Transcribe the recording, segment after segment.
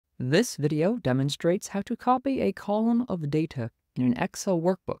This video demonstrates how to copy a column of data in an Excel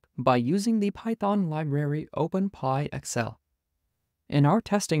workbook by using the Python library OpenPyXL. In our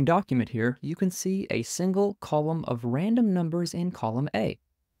testing document here, you can see a single column of random numbers in column A.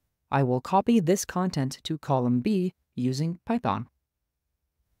 I will copy this content to column B using Python.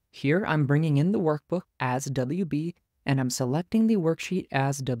 Here I'm bringing in the workbook as WB and I'm selecting the worksheet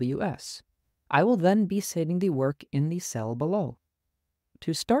as WS. I will then be saving the work in the cell below.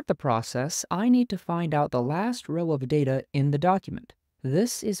 To start the process, I need to find out the last row of data in the document.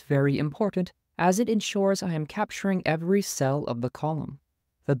 This is very important as it ensures I am capturing every cell of the column.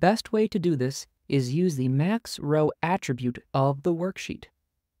 The best way to do this is use the max row attribute of the worksheet.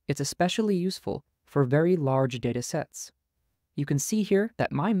 It's especially useful for very large data sets. You can see here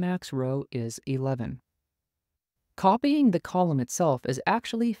that my max row is 11. Copying the column itself is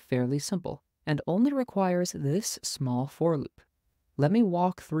actually fairly simple and only requires this small for loop. Let me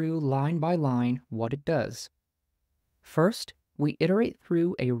walk through line by line what it does. First, we iterate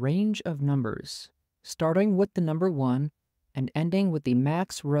through a range of numbers, starting with the number 1 and ending with the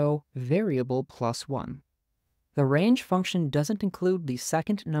max row variable plus 1. The range function doesn't include the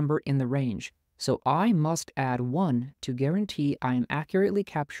second number in the range, so I must add 1 to guarantee I am accurately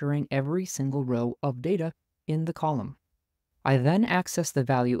capturing every single row of data in the column. I then access the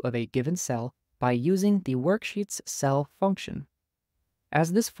value of a given cell by using the worksheet's cell function.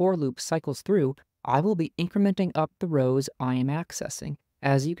 As this for loop cycles through, I will be incrementing up the rows I am accessing,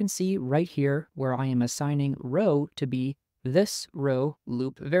 as you can see right here where I am assigning row to be this row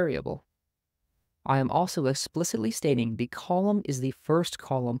loop variable. I am also explicitly stating the column is the first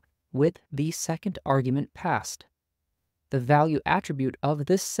column with the second argument passed. The value attribute of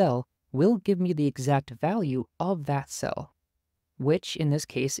this cell will give me the exact value of that cell, which in this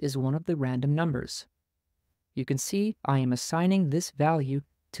case is one of the random numbers. You can see I am assigning this value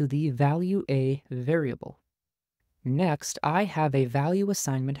to the value A variable. Next, I have a value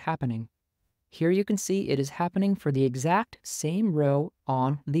assignment happening. Here you can see it is happening for the exact same row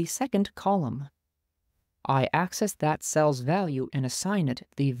on the second column. I access that cell's value and assign it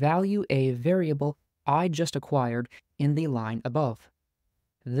the value A variable I just acquired in the line above.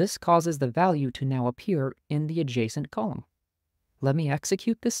 This causes the value to now appear in the adjacent column. Let me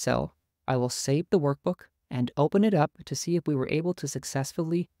execute this cell. I will save the workbook and open it up to see if we were able to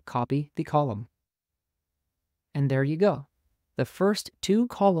successfully copy the column. And there you go. The first two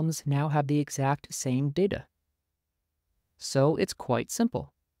columns now have the exact same data. So it's quite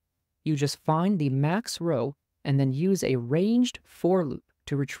simple. You just find the max row and then use a ranged for loop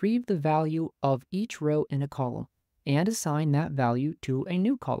to retrieve the value of each row in a column and assign that value to a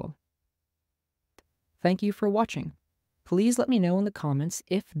new column. Thank you for watching. Please let me know in the comments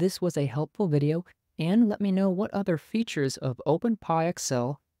if this was a helpful video, and let me know what other features of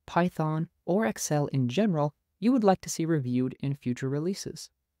OpenPyXL, Python, or Excel in general you would like to see reviewed in future releases.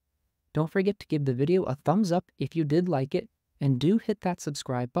 Don't forget to give the video a thumbs up if you did like it, and do hit that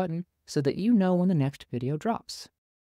subscribe button so that you know when the next video drops.